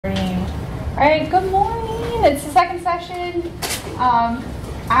Alright, good morning. It's the second session.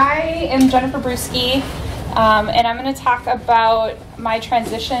 I am Jennifer Brueske, and I'm going to talk about my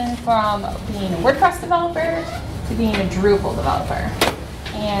transition from being a WordPress developer to being a Drupal developer.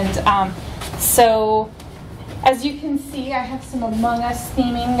 And so, as you can see, I have some Among Us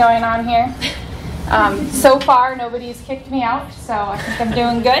theming going on here. So far, nobody's kicked me out, so I think I'm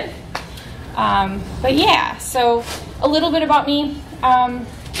doing good. But yeah, so a little bit about me.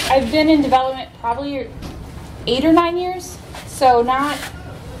 I've been in development probably 8 or 9 years, so it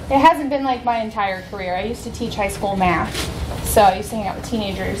hasn't been like my entire career. I used to teach high school math, so I used to hang out with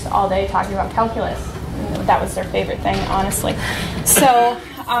teenagers all day talking about calculus. That was their favorite thing, honestly. So,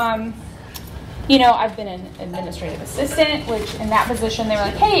 you know, I've been an administrative assistant, which in that position they were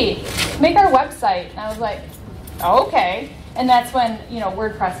like, hey, make our website. And I was like, oh, okay. And that's when, you know,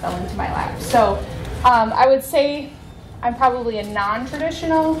 WordPress fell into my lap. So I would say I'm probably a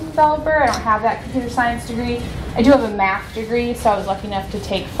non-traditional developer. I don't have that computer science degree. I do have a math degree, so I was lucky enough to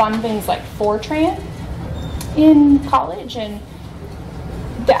take fun things like Fortran in college, and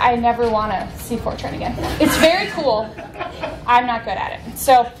I never want to see Fortran again. It's very cool. I'm not good at it.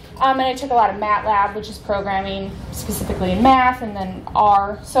 So, and I took a lot of MATLAB, which is programming specifically in math, and then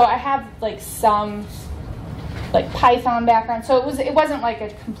R. So I have like some like Python background. So it wasn't like a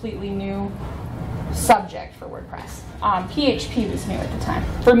completely new subject for WordPress. PHP was new at the time,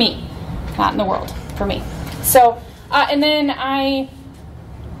 for me, not in the world, for me. So, and then I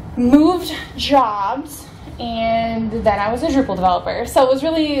moved jobs, and then I was a Drupal developer. So it was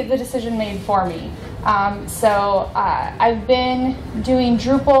really the decision made for me. I've been doing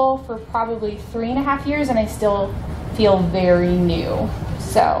Drupal for probably 3.5 years, and I still feel very new.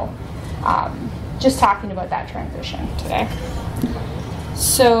 So, just talking about that transition today.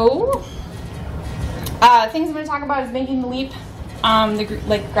 So, things I'm going to talk about is making the leap.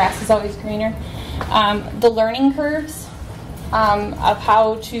 Like grass is always greener. The learning curves of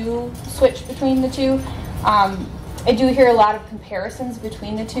how to switch between the two. I do hear a lot of comparisons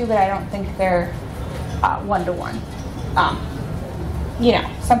between the two, but I don't think they're one-to-one. You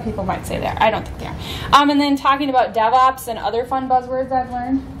know, some people might say they are. I don't think they are. And then talking about DevOps and other fun buzzwords I've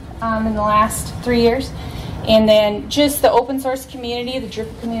learned in the last 3 years. And then just the open source community, the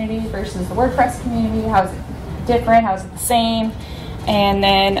Drupal community versus the WordPress community. How is it different? How is it the same? And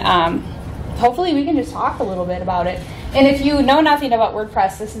then hopefully we can just talk a little bit about it. And if you know nothing about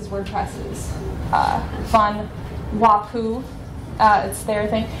WordPress, this is WordPress's fun Wapoo. It's their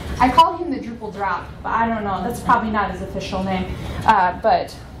thing. I call him the Drupal drop, but I don't know. That's probably not his official name.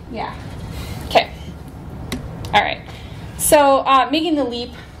 But yeah. Okay. All right. So making the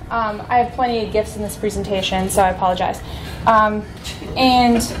leap. I have plenty of GIFs in this presentation, so I apologize. Like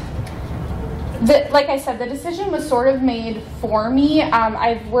I said, the decision was sort of made for me.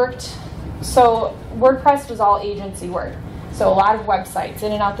 I've worked, so WordPress was all agency work. So a lot of websites,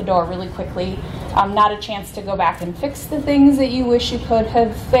 in and out the door really quickly. Not a chance to go back and fix the things that you wish you could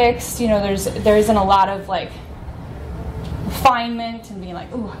have fixed. You know, there isn't a lot of like refinement and being like,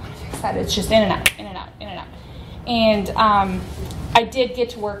 ooh, I want to fix that. It's just in and out, in and out, in and out. And I did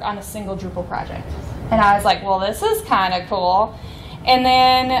get to work on a single Drupal project. And I was like, well, this is kind of cool. And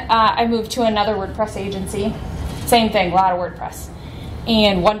then I moved to another WordPress agency. Same thing, a lot of WordPress.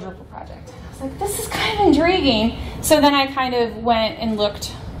 And one Drupal project. I was like, this is kind of intriguing. So then I kind of went and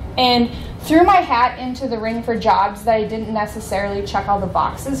looked and threw my hat into the ring for jobs that I didn't necessarily check all the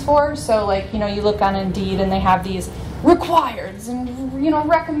boxes for. So like, you know, you look on Indeed and they have these requireds and, you know,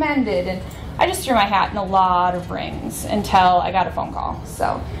 recommended. And I just threw my hat in a lot of rings until I got a phone call.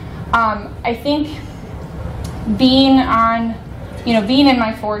 So I think being in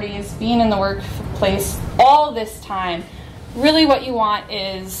my 40s, being in the workplace all this time, really what you want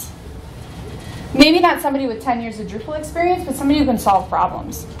is maybe not somebody with 10 years of Drupal experience, but somebody who can solve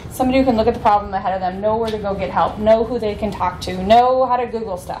problems. Somebody who can look at the problem ahead of them, know where to go get help, know who they can talk to, know how to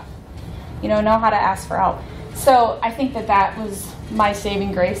Google stuff, you know how to ask for help. So I think that was my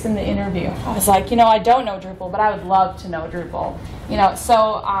saving grace in the interview. I was like, you know, I don't know Drupal, but I would love to know Drupal. You know,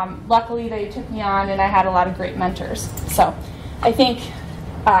 so luckily they took me on, and I had a lot of great mentors. So I think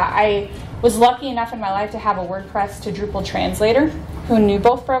I was lucky enough in my life to have a WordPress to Drupal translator who knew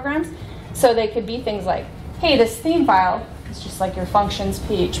both programs, so they could be things like, hey, this theme file is just like your functions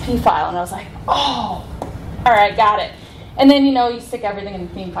PHP file. And I was like, oh, all right, got it. And then, you know, you stick everything in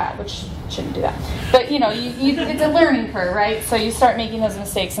the theme file, which shouldn't do that. But, you know, it's a learning curve, right? So you start making those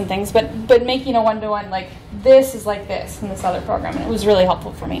mistakes and things. But making a one-to-one, like, this is like this in this other program. And it was really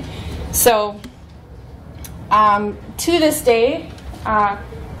helpful for me. So to this day,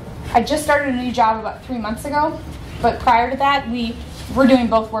 I just started a new job about 3 months ago. But prior to that, we we're doing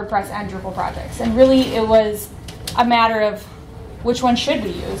both WordPress and Drupal projects. And really it was a matter of which one should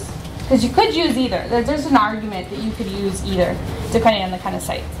we use? Because you could use either. There's an argument that you could use either, depending on the kind of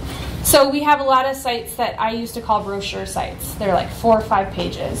site. So we have a lot of sites that I used to call brochure sites. They're like 4 or 5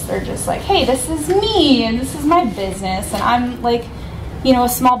 pages. They're just like, hey, this is me, and this is my business, and I'm like, you know, a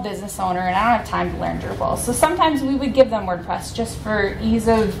small business owner, and I don't have time to learn Drupal. So sometimes we would give them WordPress just for ease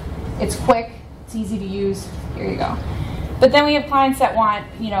of, it's quick, it's easy to use, here you go. But then we have clients that want,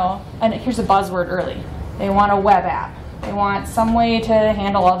 you know, and here's a buzzword early. They want a web app. They want some way to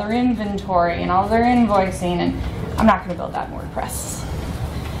handle all their inventory and all their invoicing, and I'm not going to build that in WordPress.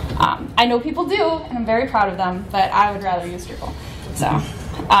 I know people do, and I'm very proud of them, but I would rather use Drupal.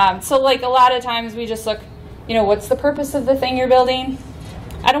 So like a lot of times we just look, you know, what's the purpose of the thing you're building?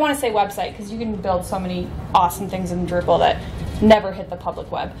 I don't want to say website, because you can build so many awesome things in Drupal that never hit the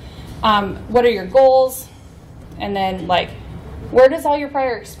public web. What are your goals? And then, like, where does all your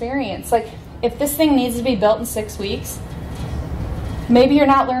prior experience? Like, if this thing needs to be built in 6 weeks, maybe you're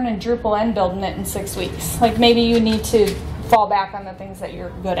not learning Drupal and building it in 6 weeks. Like, maybe you need to fall back on the things that you're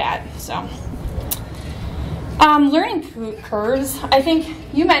good at. So, learning curves. I think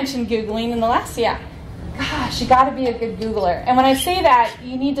you mentioned Googling in the last, Gosh, you got to be a good Googler. And when I say that,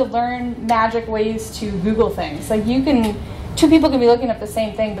 you need to learn magic ways to Google things. Like, you can, 2 people can be looking up the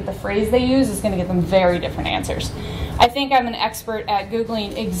same thing, but the phrase they use is going to get them very different answers. I think I'm an expert at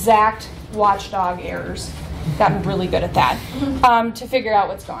Googling exact watchdog errors. Gotten really good at that to figure out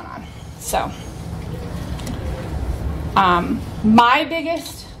what's going on. So, my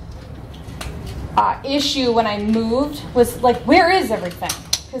biggest issue when I moved was like, where is everything?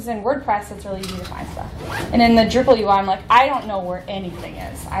 Because in WordPress, it's really easy to find stuff. And in the Drupal UI, I'm like, I don't know where anything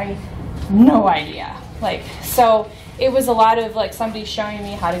is. I have no idea. Like, so it was a lot of like somebody showing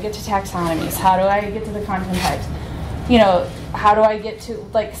me how to get to taxonomies, how do I get to the content types, you know, how do I get to,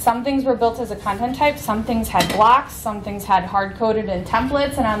 like, some things were built as a content type, some things had blocks, some things had hard-coded in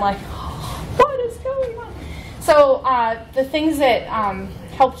templates, and I'm like, what is going on? So the things that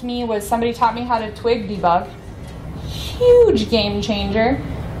helped me was somebody taught me how to twig debug. Huge game changer.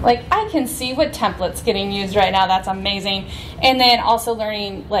 Like, I can see what template's getting used right now. That's amazing. And then also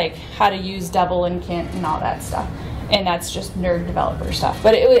learning, like, how to use double and can't and all that stuff. And that's just nerd developer stuff.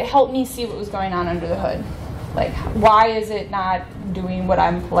 But it helped me see what was going on under the hood. Like, why is it not doing what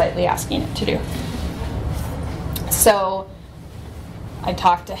I'm politely asking it to do? So, I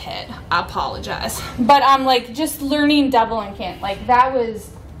talked ahead. I apologize. But I'm like, just learning double and can't. Like, that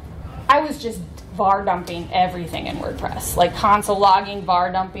was, I was just var dumping everything in WordPress. Like console logging, var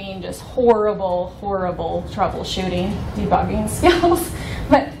dumping, just horrible, horrible troubleshooting, debugging skills.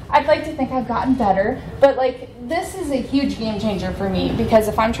 But I'd like to think I've gotten better. But like, this is a huge game changer for me, because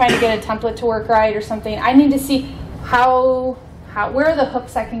if I'm trying to get a template to work right or something, I need to see where are the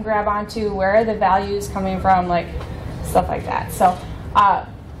hooks I can grab onto, where are the values coming from, like stuff like that. So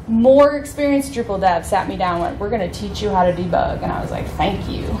more experienced Drupal dev sat me down and went, we're going to teach you how to debug. And I was like, thank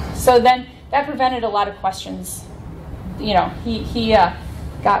you. So then that prevented a lot of questions. You know, he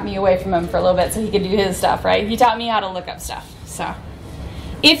got me away from him for a little bit so he could do his stuff, right? He taught me how to look up stuff. So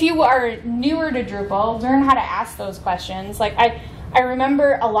if you are newer to Drupal, learn how to ask those questions. Like, I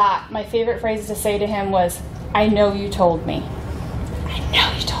remember a lot, my favorite phrase to say to him was, I know you told me. I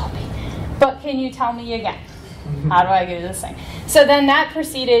know you told me. But can you tell me again? How do I do this thing? So then that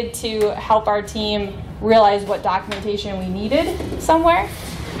proceeded to help our team realize what documentation we needed somewhere.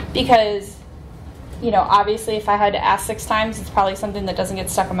 Because, you know, obviously if I had to ask 6 times, it's probably something that doesn't get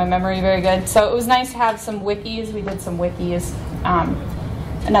stuck in my memory very good. So it was nice to have some wikis. We did some wikis,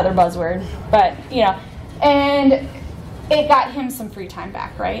 another buzzword. But, you know, and it got him some free time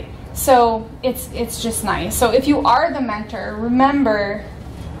back, right? So it's just nice. So if you are the mentor, remember,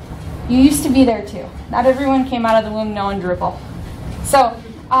 you used to be there too. Not everyone came out of the womb knowing Drupal. So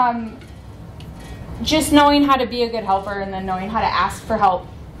just knowing how to be a good helper and then knowing how to ask for help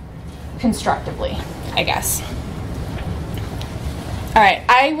constructively, I guess. All right,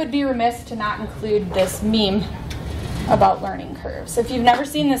 I would be remiss to not include this meme about learning curves. If you've never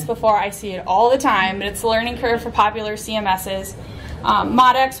seen this before, I see it all the time, but it's the learning curve for popular CMSs.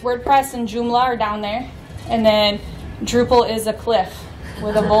 Modex, WordPress, and Joomla are down there, and then Drupal is a cliff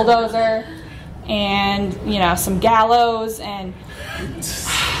with a bulldozer and, you know, some gallows. And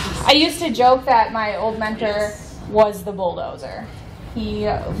I used to joke that my old mentor was the bulldozer. He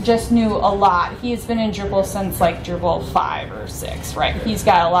just knew a lot. He's been in Drupal since like Drupal 5 or 6, right? He's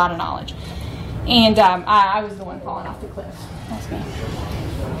got a lot of knowledge. And I was the one falling off the cliff. That's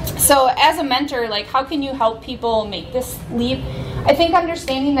me. So as a mentor, like, how can you help people make this leap? I think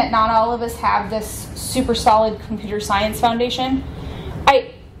understanding that not all of us have this super solid computer science foundation.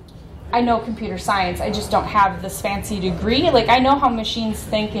 I know computer science, I just don't have this fancy degree. Like, I know how machines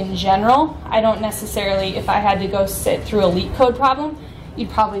think in general. I don't necessarily, if I had to go sit through a LEET code problem, you'd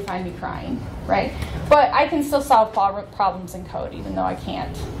probably find me crying, right? But I can still solve problems in code, even though I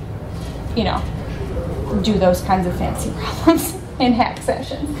can't, you know, do those kinds of fancy problems in hack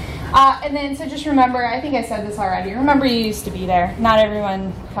sessions. And then, so just remember, I think I said this already, remember you used to be there. Not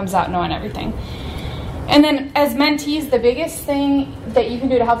everyone comes out knowing everything. And then as mentees, the biggest thing that you can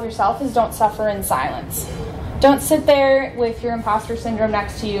do to help yourself is don't suffer in silence. Don't sit there with your imposter syndrome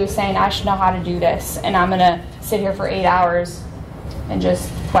next to you saying, I should know how to do this, and I'm going to sit here for 8 hours and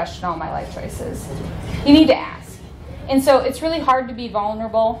just question all my life choices. You need to ask. And so it's really hard to be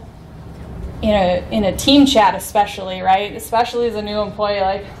vulnerable in a team chat, especially, right? Especially as a new employee,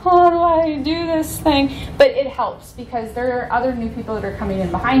 like, how do I do this thing? But it helps because there are other new people that are coming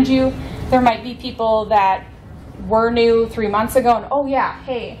in behind you. There might be people that were new 3 months ago and, oh yeah,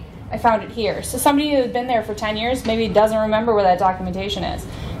 hey, I found it here. So somebody who had been there for 10 years maybe doesn't remember where that documentation is.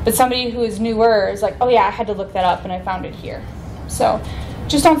 But somebody who is newer is like, oh yeah, I had to look that up and I found it here. So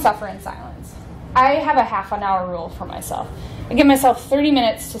just don't suffer in silence. I have a half an hour rule for myself. I give myself 30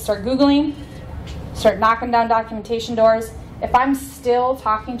 minutes to start Googling, start knocking down documentation doors. If I'm still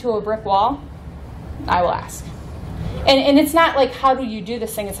talking to a brick wall, I will ask. And it's not like, how do you do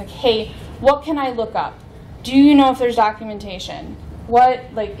this thing? It's like, hey, what can I look up? Do you know if there's documentation?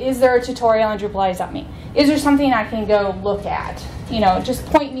 Is there a tutorial on Drupal.me? Is there something I can go look at? You know, just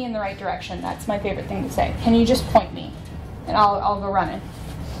point me in the right direction. That's my favorite thing to say. Can you just point me? And I'll go running.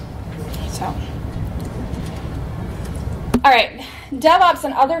 So, all right, DevOps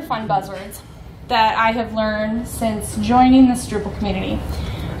and other fun buzzwords that I have learned since joining this Drupal community.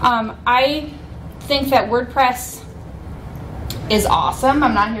 I think that WordPress is awesome.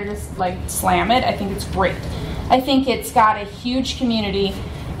 I'm not here to like slam it. I think it's great. I think it's got a huge community,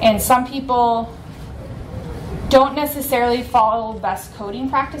 and some people don't necessarily follow best coding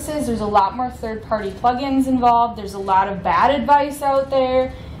practices. There's a lot more third-party plugins involved. There's a lot of bad advice out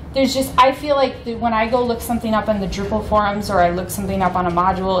there. There's just, I feel like when I go look something up on the Drupal forums or I look something up on a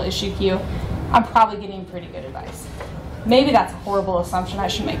module issue queue, I'm probably getting pretty good advice. Maybe that's a horrible assumption I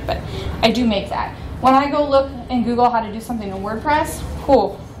should make, but I do make that. When I go look and Google how to do something in WordPress,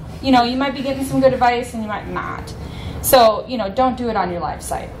 cool. You know, you might be getting some good advice and you might not. So, you know, don't do it on your live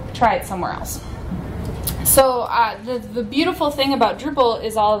site. Try it somewhere else. So the beautiful thing about Drupal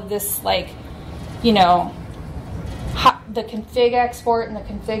is all of this, like, you know, the config export and the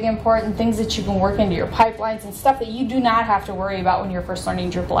config import and things that you can work into your pipelines and stuff that you do not have to worry about when you're first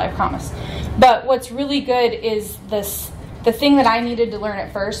learning Drupal, I promise. But what's really good is the thing that I needed to learn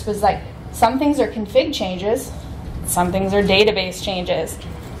at first was like, some things are config changes, some things are database changes,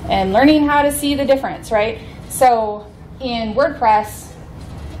 and learning how to see the difference, right? So in WordPress,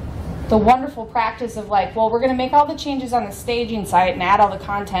 the wonderful practice of like, well, we're going to make all the changes on the staging site and add all the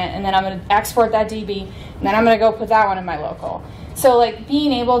content, and then I'm going to export that DB, and then I'm going to go put that one in my local. So like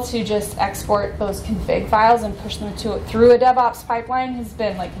being able to just export those config files and push them through a DevOps pipeline has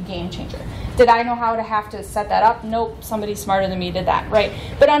been like a game changer. Did I know how to have to set that up? Nope, somebody smarter than me did that, right?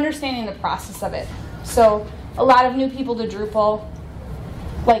 But understanding the process of it. So a lot of new people to Drupal,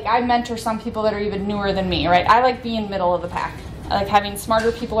 like I mentor some people that are even newer than me, right? I like being middle of the pack. I like having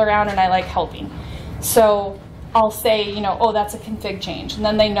smarter people around, and I like helping. So I'll say, you know, oh, that's a config change. And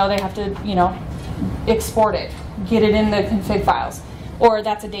then they know they have to, you know, export it, get it in the config files. Or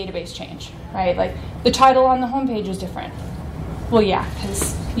that's a database change, right? Like the title on the homepage is different. Well, yeah,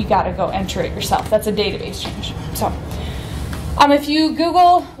 because you got to go enter it yourself. That's a database change. So if you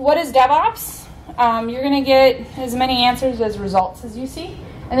Google what is DevOps, you're going to get as many answers as results as you see.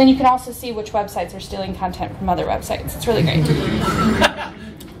 And then you can also see which websites are stealing content from other websites. It's really great.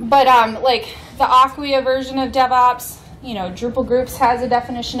 But like the Acquia version of DevOps, you know, Drupal Groups has a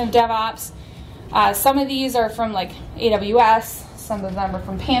definition of DevOps. Some of these are from like AWS. Some of them are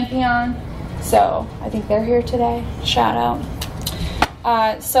from Pantheon. So I think they're here today. Shout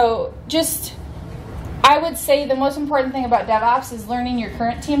out. So just, I would say the most important thing about DevOps is learning your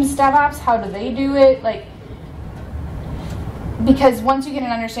current team's DevOps. How do they do it? Like, because once you get an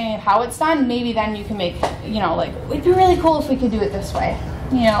understanding of how it's done, maybe then you can make, you know, like, it'd be really cool if we could do it this way,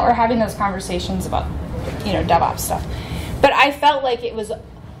 you know, or having those conversations about, you know, DevOps stuff. But I felt like it was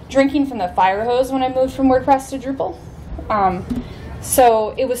drinking from the fire hose when I moved from WordPress to Drupal.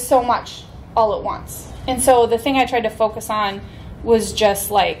 So it was so much all at once. And so the thing I tried to focus on was just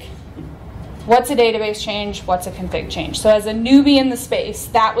like, what's a database change? What's a config change? So as a newbie in the space,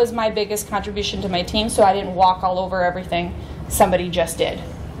 that was my biggest contribution to my team, so I didn't walk all over everything somebody just did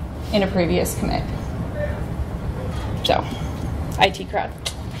in a previous commit. So IT crowd.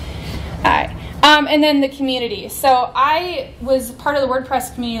 All right. And then the community. So I was part of the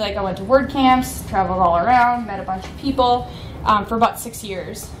WordPress community. Like I went to WordCamps, traveled all around, met a bunch of people for about 6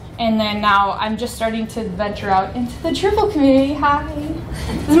 years. And then now I'm just starting to venture out into the Drupal community. Hi.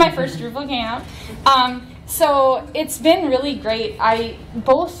 This is my first Drupal camp. So it's been really great.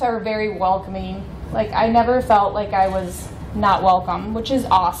 Both are very welcoming. Like I never felt like I was not welcome, which is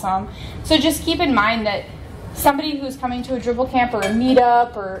awesome. So just keep in mind that somebody who's coming to a Drupal camp or a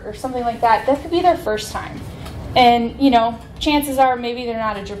meetup or something like that, that could be their first time. And you know, chances are maybe they're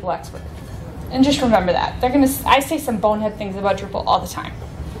not a Drupal expert. And just remember that. I say some bonehead things about Drupal all the time.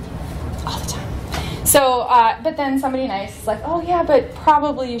 All the time. So, but then somebody nice is like, oh yeah, but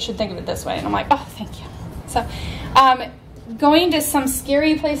probably you should think of it this way. And I'm like, oh, thank you. So, going to some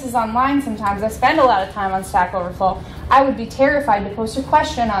scary places online sometimes, I spend a lot of time on Stack Overflow. I would be terrified to post a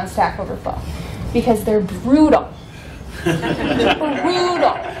question on Stack Overflow because they're brutal.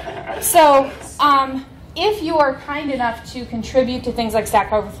 Brutal. So, if you are kind enough to contribute to things like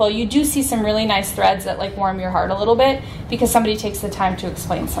Stack Overflow, you do see some really nice threads that like warm your heart a little bit because somebody takes the time to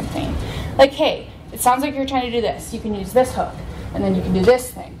explain something. Like, hey, it sounds like you're trying to do this. You can use this hook, and then you can do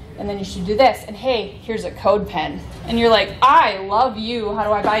this thing, and then you should do this. And hey, here's a code pen. And you're like, I love you. How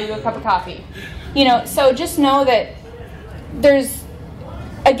do I buy you a cup of coffee? You know, so just know that there's,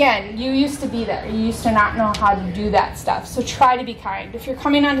 again, you used to be there. You used to not know how to do that stuff. So try to be kind. If you're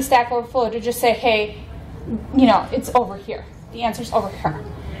coming on to Stack Overflow, to just say, hey, you know, it's over here. The answer's over here.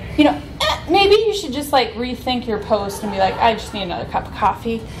 You know, maybe you should just like rethink your post and be like, I just need another cup of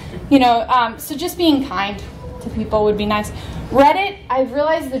coffee. You know, so just being kind to people would be nice. Reddit, I've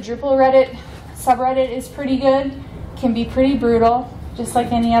realized the Drupal Reddit subreddit is pretty good. Can be pretty brutal, just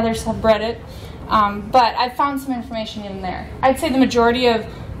like any other subreddit. But I've found some information in there. I'd say the majority of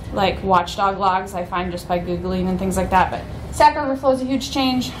like watchdog logs I find just by Googling and things like that. But Stack Overflow is a huge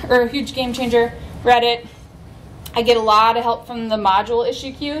change, or a huge game changer. Reddit, I get a lot of help from the module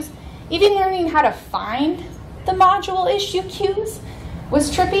issue queues. Even learning how to find the module issue queues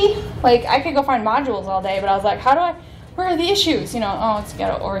was trippy. Like I could go find modules all day, but I was like, where are the issues? You know, oh, it's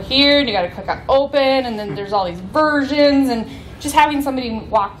got over here, you gotta click on open, and then there's all these versions, and just having somebody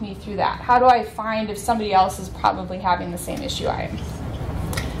walk me through that. How do I find if somebody else is probably having the same issue I am?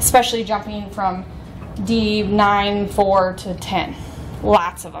 Especially jumping from D9.4 to 10.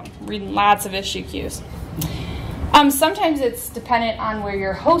 Lots of them, reading lots of issue queues. Sometimes it's dependent on where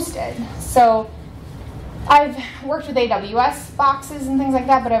you're hosted. So I've worked with AWS boxes and things like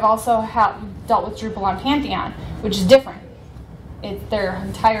that, but I've also dealt with Drupal on Pantheon, which is different. Their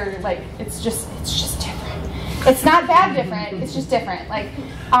entire, like, it's just different. It's not bad different, it's just different. Like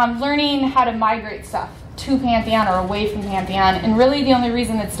learning how to migrate stuff to Pantheon or away from Pantheon, and really the only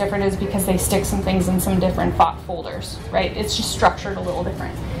reason it's different is because they stick some things in some different folders, right? It's just structured a little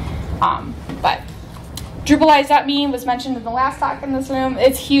different. But Drupalize.me was mentioned in the last talk in this room.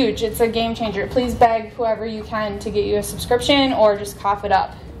 It's huge, it's a game changer. Please beg whoever you can to get you a subscription or just cough it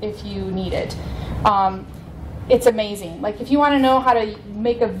up if you need it. It's amazing. Like if you want to know how to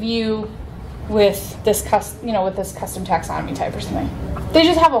make a view with this custom taxonomy type or something, they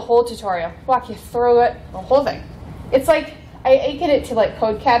just have a whole tutorial, walk you through it, the whole thing. It's like, I get it to like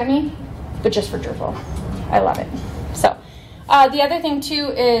Code Academy, but just for Drupal. I love it. So, the other thing too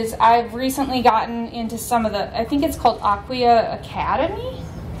is I've recently gotten into some of the, I think it's called Acquia Academy,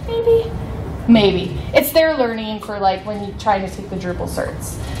 maybe. It's their learning for like when you're trying to take the Drupal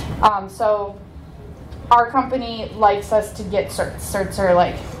certs. So, our company likes us to get certs. Certs are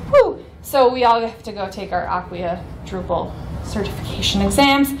like, whoo! So we all have to go take our Acquia Drupal certification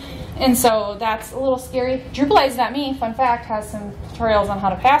exams, and so that's a little scary. Drupalize.me, fun fact, has some tutorials on how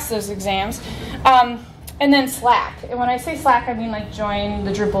to pass those exams. And then Slack. And when I say Slack, I mean like join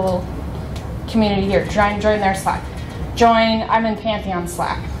the Drupal community here. Join their Slack. I'm in Pantheon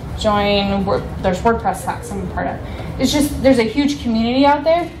Slack. There's WordPress Slack, I'm a part of. It's just, there's a huge community out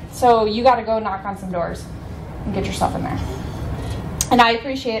there, so you gotta go knock on some doors and get yourself in there. And I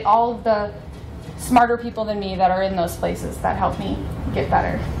appreciate all of the smarter people than me that are in those places that help me get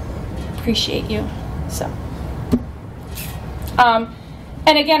better. Appreciate you. So,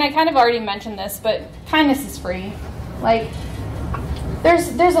 and again, I kind of already mentioned this, but kindness is free. Like,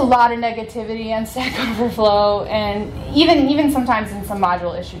 there's a lot of negativity on Stack Overflow, and even sometimes in some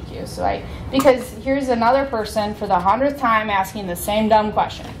module issue queues, right? Because here's another person for the 100th time asking the same dumb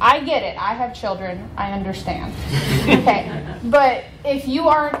question. I get it. I have children. I understand. Okay, but if you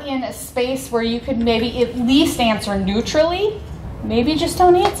aren't in a space where you could maybe at least answer neutrally, maybe just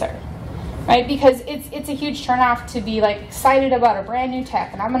don't answer, right? Because it's a huge turnoff to be like excited about a brand new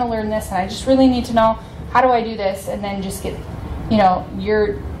tech, and I'm going to learn this, and I just really need to know how do I do this, and then just get you know,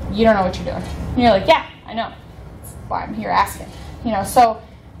 you don't know what you're doing. And you're like, yeah, I know. That's why I'm here asking. You know, so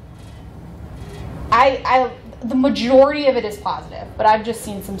the majority of it is positive, but I've just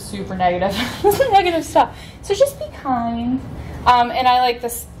seen some super negative, negative stuff. So just be kind. And I like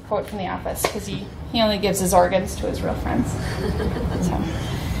this quote from The Office, because he only gives his organs to his real friends. So.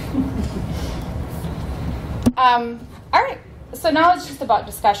 All right, so now it's just about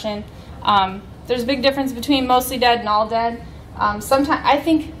discussion. There's a big difference between mostly dead and all dead. Sometimes I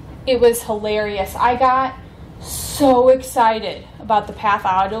think it was hilarious. I got so excited about the Path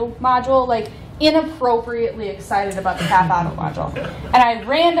Auto module, like inappropriately excited about the Path Auto module. And I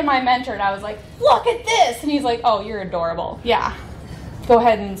ran to my mentor and I was like, look at this! And he's like, oh, you're adorable. Yeah, go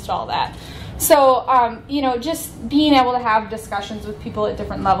ahead and install that. So, you know, just being able to have discussions with people at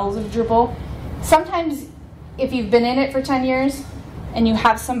different levels of Drupal. Sometimes if you've been in it for 10 years and you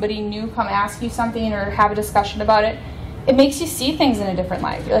have somebody new come ask you something or have a discussion about it, it makes you see things in a different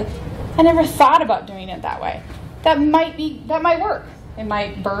light. You're like, I never thought about doing it that way. That might work. It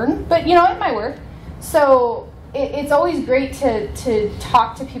might burn, but you know, it might work. So it's always great to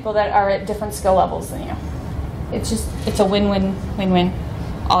talk to people that are at different skill levels than you. It's a win-win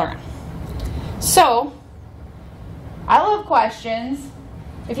all around. So I love questions.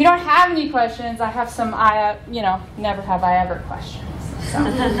 If you don't have any questions, I have some, never have I ever questions. So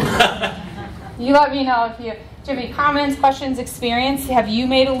you let me know do you have any comments, questions, experience? Have you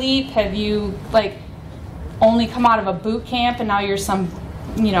made a leap? Have you, like, only come out of a boot camp and now you're some,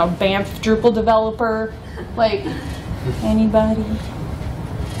 BAMF Drupal developer? Like, anybody?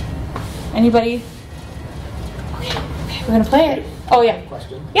 Anybody? Okay, we're going to play it. Oh, yeah.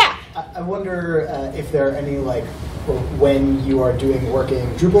 Question. Yeah. I wonder if there are any, like, when you are doing work in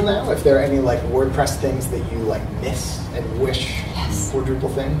Drupal now, if there are any, like, WordPress things that you, like, miss and wish were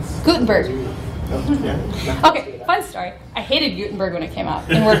Drupal things? Gutenberg. Yeah. Okay, fun story. I hated Gutenberg when it came out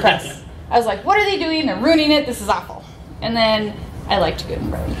in WordPress. I was like, what are they doing? They're ruining it. This is awful. And then I liked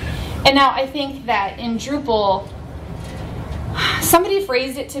Gutenberg. And now I think that in Drupal, somebody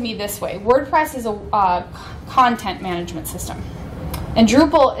phrased it to me this way. WordPress is a content management system. And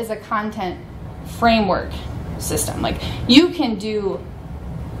Drupal is a content framework system. Like, you can do,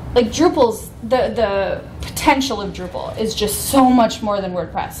 like, Drupal's, the potential of Drupal is just so much more than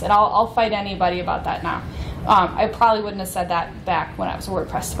WordPress. And I'll fight anybody about that now. I probably wouldn't have said that back when I was a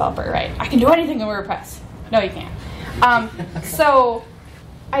WordPress developer, right? I can do anything in WordPress. No, you can't. So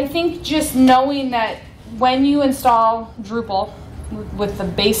I think just knowing that when you install Drupal with the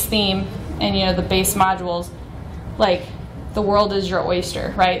base theme and, the base modules, like, the world is your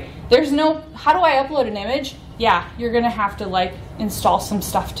oyster, right? There's no, how do I upload an image? Yeah, you're going to have to, like, install some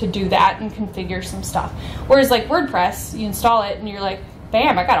stuff to do that and configure some stuff. Whereas, like, WordPress, you install it and you're like,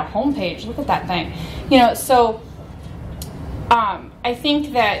 bam, I got a home page. Look at that thing. So I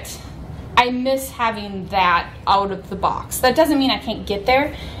think that I miss having that out of the box. That doesn't mean I can't get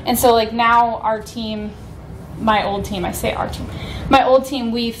there. And so, like, now our team, my old team, I say our team, my old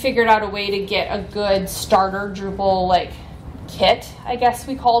team, we figured out a way to get a good starter Drupal, like, kit, I guess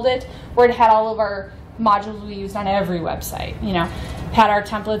we called it, where it had all of our modules we used on every website, had our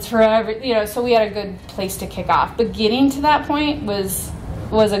templates for every, so we had a good place to kick off. But getting to that point was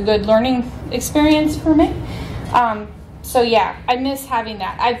a good learning experience for me. So yeah, I miss having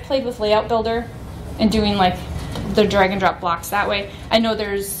that. I've played with Layout Builder and doing, like, the drag and drop blocks that way. I know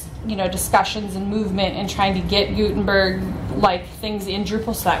there's, discussions and movement and trying to get Gutenberg, like, things in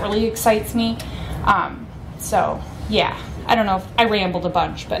Drupal, so that really excites me. So yeah, I don't know if I rambled a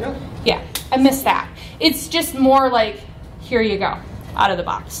bunch, but yeah, I miss that. It's just more like, here you go, out of the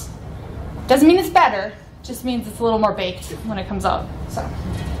box. Doesn't mean it's better, just means it's a little more baked when it comes out. So.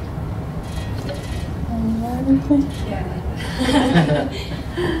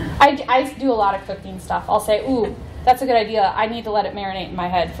 I do a lot of cooking stuff. I'll say, ooh, that's a good idea. I need to let it marinate in my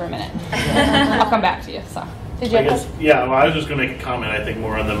head for a minute. I'll come back to you. So, did you have a question? Yeah, well, I was just going to make a comment, I think,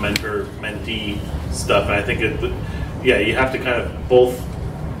 more on the mentor-mentee stuff. And I think, you have to kind of both,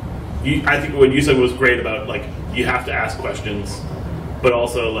 I think what you said was great about, like, you have to ask questions, but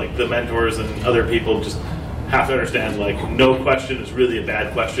also, like, the mentors and other people just have to understand, like, no question is really a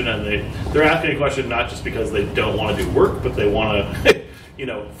bad question, and they're asking a question not just because they don't want to do work, but they want to,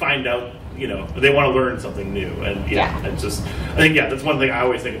 find out, they want to learn something new. And it's just, I think, that's one thing I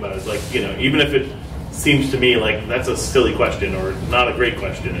always think about is, like, even if it seems to me like that's a silly question or not a great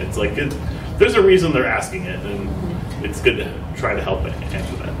question, it's like, there's a reason they're asking it, and it's good to try to help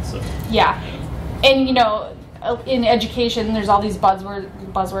answer that. So and in education, there's all these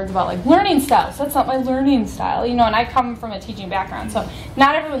buzzwords about, like, learning styles. That's not my learning style, and I come from a teaching background, so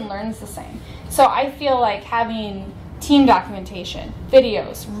not everyone learns the same. So I feel like having team documentation,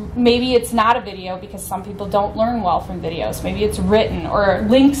 videos. Maybe it's not a video because some people don't learn well from videos. Maybe it's written or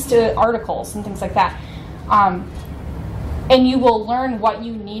links to articles and things like that. And you will learn what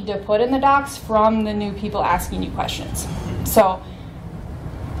you need to put in the docs from the new people asking you questions. So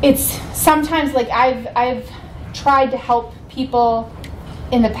it's sometimes like I've tried to help people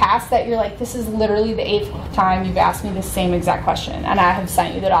in the past that you're like, this is literally the 8th time you've asked me the same exact question and I have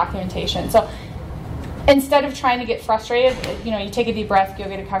sent you the documentation. So instead of trying to get frustrated, you know, you take a deep breath, go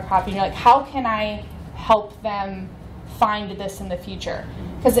get a cup of coffee, and you're like, how can I help them find this in the future?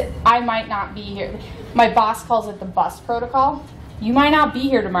 Because I might not be here. My boss calls it the bus protocol. You might not be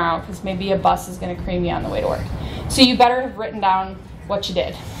here tomorrow because maybe a bus is going to cream you on the way to work. So you better have written down what you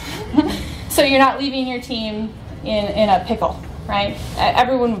did. So you're not leaving your team in a pickle, right?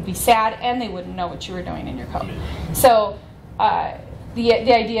 Everyone would be sad and they wouldn't know what you were doing in your code. So the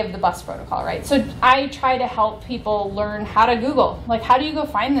idea of the bus protocol, right? So I try to help people learn how to Google. Like, how do you go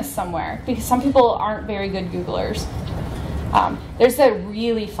find this somewhere? Because some people aren't very good Googlers. There's a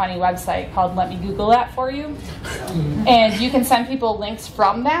really funny website called Let Me Google That For You. And you can send people links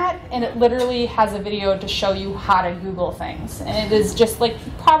from that, and it literally has a video to show you how to Google things. And it is just like,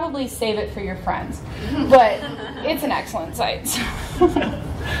 probably save it for your friends. But it's an excellent site.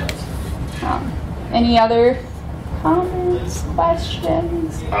 Any other comments,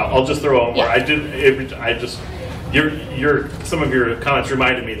 questions? I'll just throw one more. Yeah. Some of your comments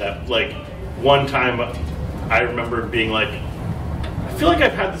reminded me that, like, one time I remember being like, I feel like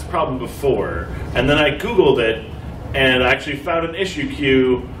I've had this problem before, and then I Googled it and I actually found an issue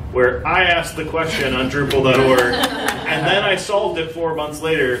queue where I asked the question on Drupal.org, and then I solved it 4 months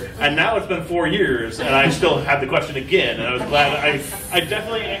later, and now it's been 4 years, and I still had the question again, and I was glad, I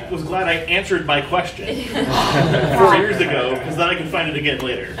definitely was glad I answered my question 4 years ago, because then I can find it again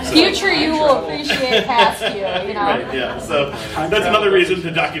later. So. Future you will appreciate past you, you know? Right, yeah, so that's another reason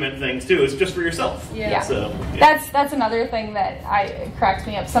to document things, too. It's just for yourself. Yeah. So, yeah. That's another thing that cracked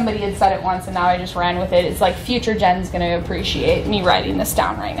me up. Somebody had said it once, and now I just ran with it. It's like, future Jen's going to appreciate me writing this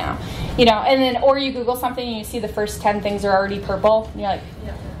down right now. You know, and then, or you Google something and you see the first 10 things are already purple, and you're like,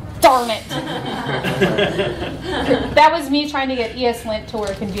 darn it. That was me trying to get ESLint to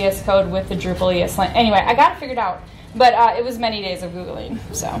work in VS Code with the Drupal ESLint. Anyway, I got it figured out, but it was many days of Googling,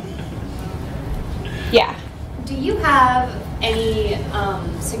 so. Yeah. Do you have any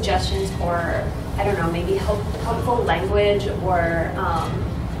suggestions for, I don't know, maybe helpful language or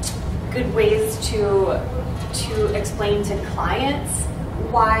good ways to explain to clients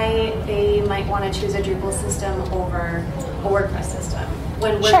why they might want to choose a Drupal system over a WordPress system?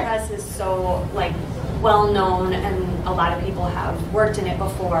 When WordPress is so like well known and a lot of people have worked in it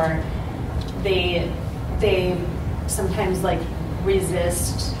before, they sometimes like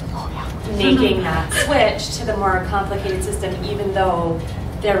resist making that switch to the more complicated system, even though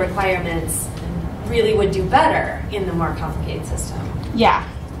their requirements really would do better in the more complicated system. Yeah.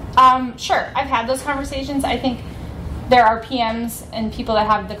 Sure. I've had those conversations. I think there are PMs and people that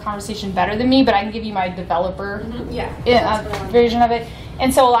have the conversation better than me, but I can give you my developer version of it.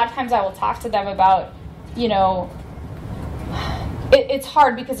 And so a lot of times I will talk to them about, you know, it's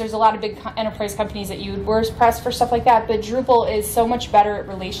hard because there's a lot of big enterprise companies that use WordPress for stuff like that, but Drupal is so much better at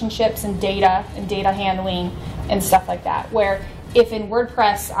relationships and data handling and stuff like that, where if in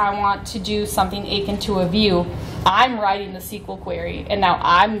WordPress I want to do something akin to a view, I'm writing the SQL query, and now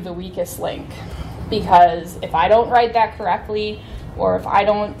I'm the weakest link. Because if I don't write that correctly, or if I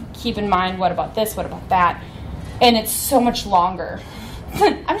don't keep in mind what about this, what about that, and it's so much longer,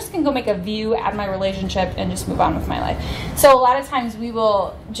 I'm just going to go make a view, add my relationship, and just move on with my life. So a lot of times we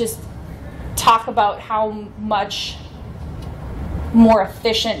will just talk about how much more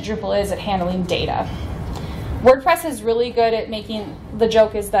efficient Drupal is at handling data. WordPress is really good at making, the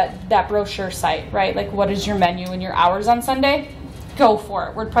joke is that brochure site, right? Like, what is your menu and your hours on Sunday? Go for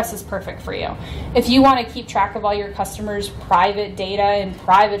it. WordPress is perfect for you. If you want to keep track of all your customers' private data and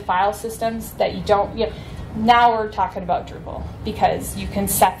private file systems that you don't, you know, now we're talking about Drupal, because you can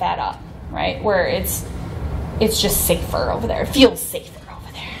set that up, right? Where it's just safer over there. It feels safer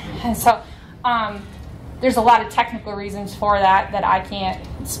over there. And so there's a lot of technical reasons for that I can't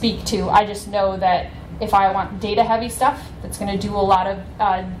speak to. I just know that if I want data-heavy stuff that's going to do a lot of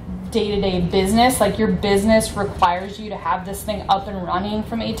day-to-day business, like your business requires you to have this thing up and running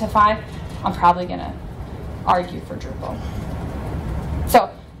from 8 to 5, I'm probably going to argue for Drupal. So,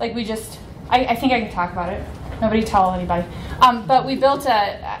 like I think I can talk about it. Nobody tell anybody. But we built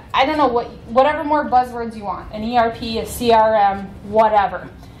I don't know, whatever more buzzwords you want, an ERP, a CRM, whatever,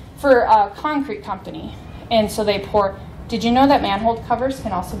 for a concrete company. And so they pour, did you know that manhole covers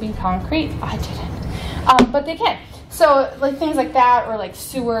can also be concrete? I didn't. But they can. So like things like that, or like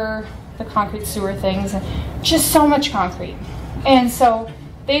sewer, the concrete sewer things, and just so much concrete. And so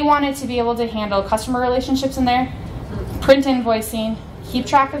they wanted to be able to handle customer relationships in there, print invoicing, keep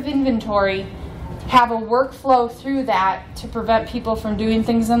track of inventory, have a workflow through that to prevent people from doing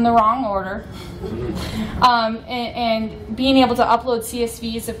things in the wrong order, and being able to upload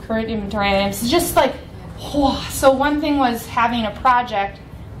CSVs of current inventory items. Just like, so one thing was having a project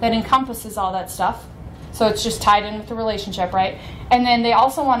that encompasses all that stuff. So it's just tied in with the relationship, right? And then they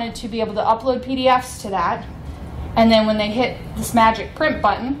also wanted to be able to upload PDFs to that. And then when they hit this magic print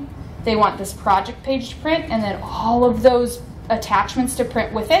button, they want this project page to print, and then all of those attachments to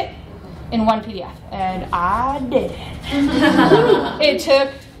print with it in one PDF. And I did it. It took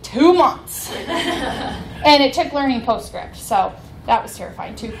 2 months. And it took learning PostScript. So that was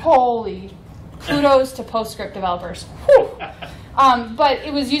terrifying too. Holy kudos to PostScript developers. Whew. But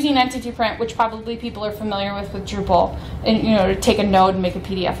it was using Entity Print, which probably people are familiar with Drupal, and to take a node and make a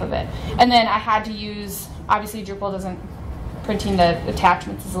PDF of it. And then I had to use, obviously Drupal doesn't, printing the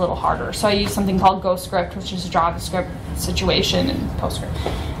attachments is a little harder. So I used something called GoScript, which is a JavaScript situation, and PostScript.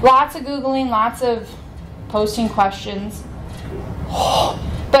 Lots of Googling, lots of posting questions.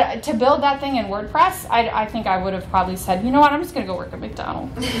 But to build that thing in WordPress, I think I would have probably said, you know what, I'm just going to go work at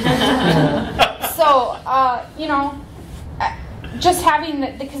McDonald's. So, just having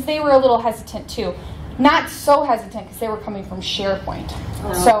that, because they were a little hesitant too. Not so hesitant because they were coming from SharePoint.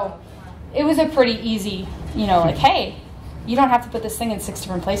 So it was a pretty easy, like, hey, you don't have to put this thing in 6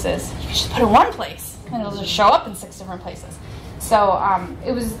 different places. You can just put it in one place, and it'll just show up in 6 different places. So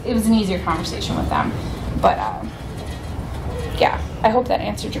it was an easier conversation with them. But yeah, I hope that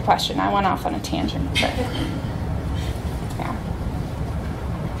answered your question. I went off on a tangent. But,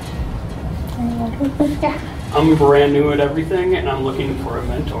 yeah. I'm brand new at everything, and I'm looking for a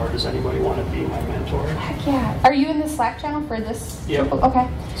mentor. Does anybody want to be my mentor? Heck yeah. Are you in the Slack channel for this? Yep. Okay.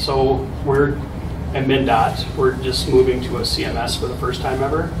 So we're at MnDOT. We're just moving to a CMS for the first time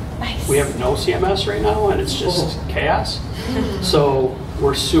ever. Nice. We have no CMS right now, and it's just chaos. So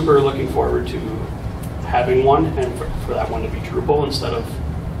we're super looking forward to having one, and for that one to be Drupal instead of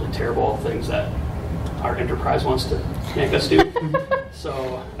the terrible things that our enterprise wants to make us do.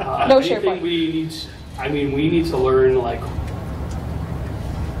 So no SharePoint. We need to learn, like,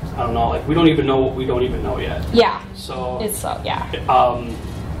 I don't know, like, we don't even know what we don't even know yet. Yeah. So it's yeah.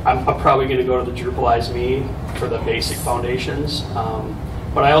 I'm probably going to go to the Drupalize Me for the basic foundations.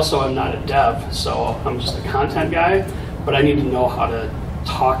 But I also am not a dev, so I'm just a content guy. But I need to know how to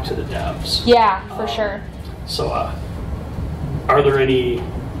talk to the devs. Yeah, for sure. So, are there any,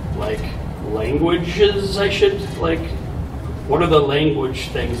 like, languages I should, like, what are the language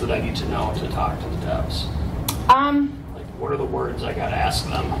things that I need to know to talk to the devs? Like, what are the words I gotta ask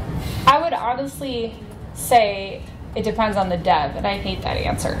them? I would honestly say it depends on the dev, and I hate that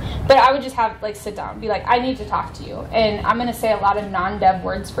answer. But I would just have, like, sit down and be like, I need to talk to you, and I'm gonna say a lot of non-dev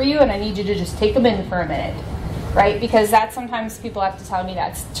words for you, and I need you to just take them in for a minute, right? Because that's sometimes people have to tell me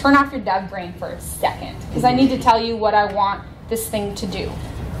that. Turn off your dev brain for a second, because I need to tell you what I want this thing to do.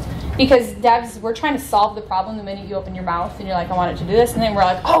 Because devs, we're trying to solve the problem the minute you open your mouth and you're like, I want it to do this, and then we're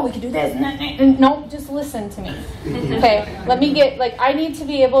like, oh, we can do this, and no, just listen to me. Okay, let me get, like, I need to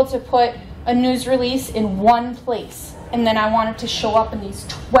be able to put a news release in one place, and then I want it to show up in these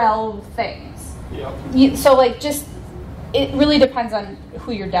 12 things. Yep. So, like, just, it really depends on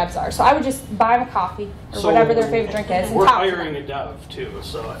who your devs are. So I would just buy them a coffee or whatever their favorite drink is. We're hiring a dev too,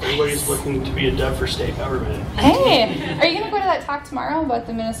 so if anybody's looking to be a dev for state government. Hey, are you going to go to that talk tomorrow about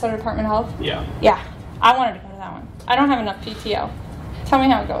the Minnesota Department of Health? Yeah. Yeah, I wanted to go to that one. I don't have enough PTO. Tell me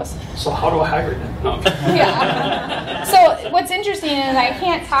how it goes. So how do I hire them? No. Yeah. So what's interesting is I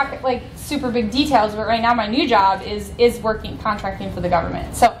can't talk like super big details, but right now my new job is working contracting for the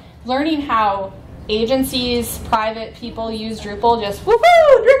government. So learning how agencies, private people use Drupal, just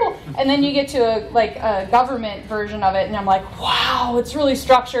woohoo, Drupal, and then you get to a government version of it, and I'm like, wow, it's really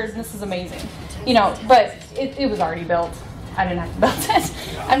structured, and this is amazing, But it was already built. I didn't have to build it.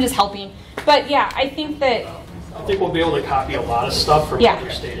 I'm just helping. But yeah, I think we'll be able to copy a lot of stuff from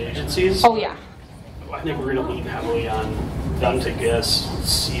other state agencies. Oh yeah. I think we're going to lean heavily on them to get us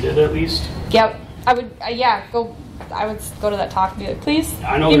seated at least. Yep. I would go to that talk and be like, please,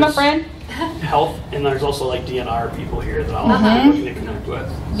 I know be my friend. Health, and there's also like DNR people here that I'm looking to connect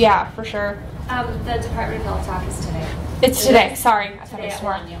with. Yeah, for sure. The Department of Health talk is today. It's today. Sorry, I thought it was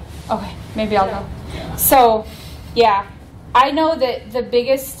tomorrow. Okay, maybe I'll go. Yeah. So, yeah, I know that the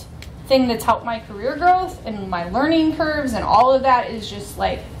biggest thing that's helped my career growth and my learning curves and all of that is just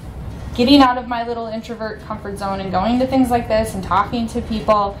like getting out of my little introvert comfort zone and going to things like this and talking to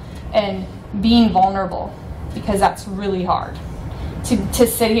people and being vulnerable. because that's really hard to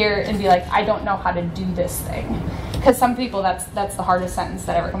sit here and be like, I don't know how to do this thing. Because some people, that's the hardest sentence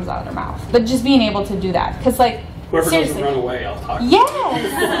that ever comes out of their mouth. But just being able to do that, because like, Whoever seriously, doesn't run away, I'll talk.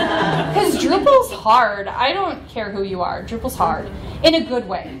 yes, because Drupal's hard. I don't care who you are. Drupal's hard in a good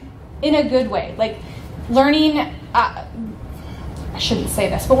way. In a good way, like learning. I shouldn't say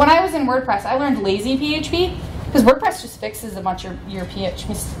this, but when I was in WordPress, I learned lazy PHP because WordPress just fixes a bunch of your PHP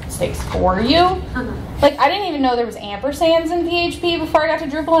mistakes for you. Like I didn't even know there was ampersands in PHP before I got to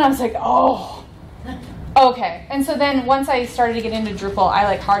Drupal, and I was like, oh. Okay, and so then once I started to get into Drupal, I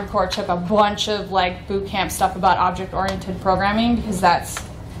like hardcore took a bunch of like boot camp stuff about object-oriented programming because that's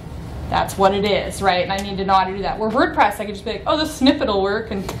what it is, right? And I need to know how to do that. Where WordPress, I could just be like, oh, this snippet will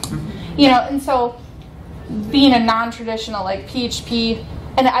work, and you know. And so being a non-traditional like PHP,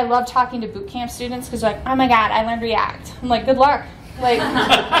 and I love talking to boot camp students because they're like, oh my god, I learned React. I'm like, good luck. Like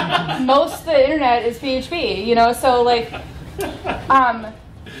most of the internet is PHP, you know. So like,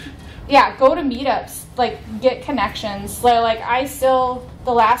 yeah, go to meetups. Like, get connections. Like,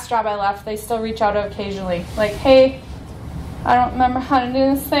 the last job I left, they still reach out occasionally. Like, hey, I don't remember how to do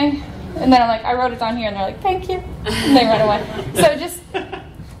this thing. And then I'm like, I wrote it down here. And they're like, thank you. And they run away. So just,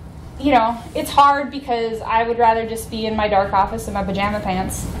 you know, it's hard because I would rather just be in my dark office in my pajama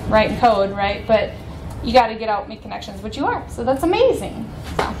pants, writing code, right? But you got to get out and make connections, which you are. So that's amazing.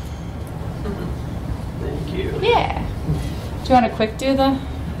 So. Thank you. Yeah. Do you want to quick do the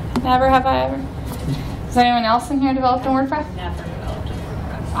never have I ever? Has anyone else in here developed in WordPress? Never developed in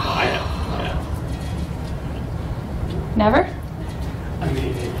WordPress. I have. Yeah. Never? I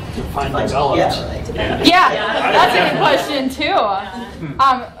mean, define developed. Yeah, that's a good question too.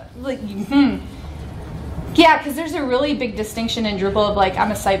 Yeah, because there's a really big distinction in Drupal of like,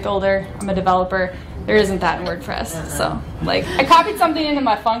 I'm a site builder, I'm a developer. There isn't that in WordPress. So, like, I copied something into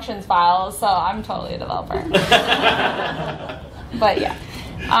my functions file, so I'm totally a developer. But yeah.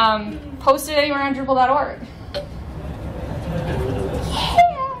 Post it anywhere on Drupal.org.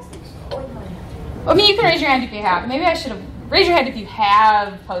 Yeah. I mean, you can raise your hand if you have. Maybe I should have raised your hand if you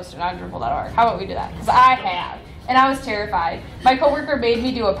have posted on Drupal.org. How about we do that? Because I have, and I was terrified. My coworker made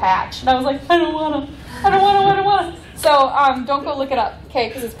me do a patch, and I was like, I don't wanna. So don't go look it up, okay?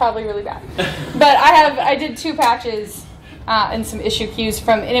 Because it's probably really bad. But I did 2 patches and some issue queues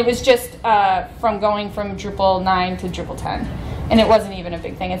and it was just from going from Drupal 9 to Drupal 10. And it wasn't even a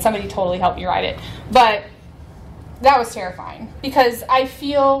big thing, and somebody totally helped me write it. But that was terrifying because I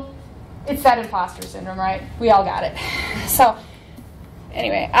feel it's that imposter syndrome, right? We all got it. So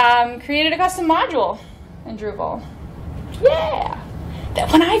anyway, created a custom module in Drupal. Yeah.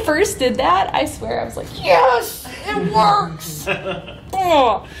 When I first did that, I swear I was like, yes, it works.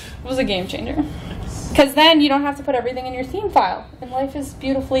 Oh, it was a game changer. Because then you don't have to put everything in your theme file, and life is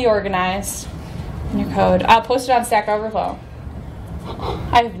beautifully organized in your code. I'll post it on Stack Overflow.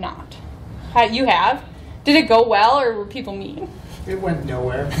 I have not. You have? Did it go well, or were people mean? It went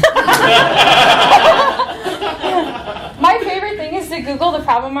nowhere. My favorite thing is to Google the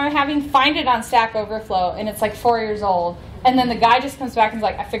problem I'm having, find it on Stack Overflow, and it's like 4 years old. And then the guy just comes back and is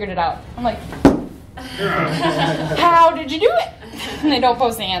like, I figured it out. I'm like, how did you do it? And they don't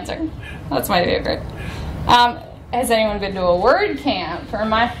post the answer. That's my favorite. Has anyone been to a word camp?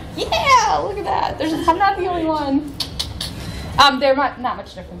 Yeah, look at that. I'm not the only one. They're not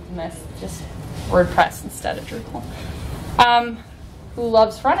much different than this, just WordPress instead of Drupal. Who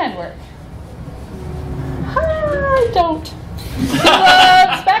loves front-end work? I don't. Who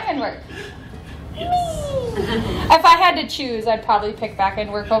loves back-end work? Yes. If I had to choose, I'd probably pick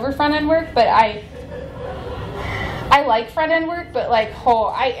back-end work over front-end work, but I like front-end work, but like,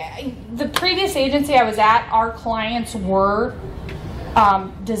 the previous agency I was at, our clients were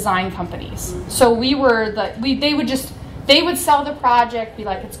design companies. So we were they would sell the project, be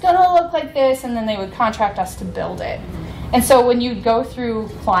like, it's gonna look like this, and then they would contract us to build it. And so when you'd go through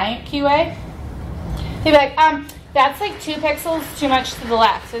client QA, they'd be like, that's like 2 pixels too much to the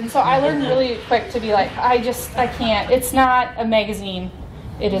left. And so I learned really quick to be like, I can't. It's not a magazine.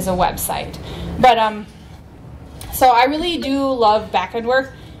 It is a website. But, so I really do love backend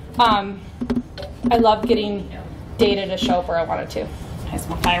work. I love getting data to show up where I want it to. That's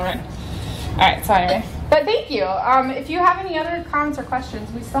my favorite. All right, so anyway. But thank you. If you have any other comments or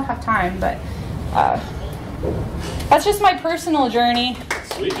questions, we still have time. But that's just my personal journey.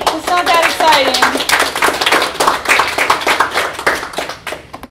 Sweet. It's not that exciting.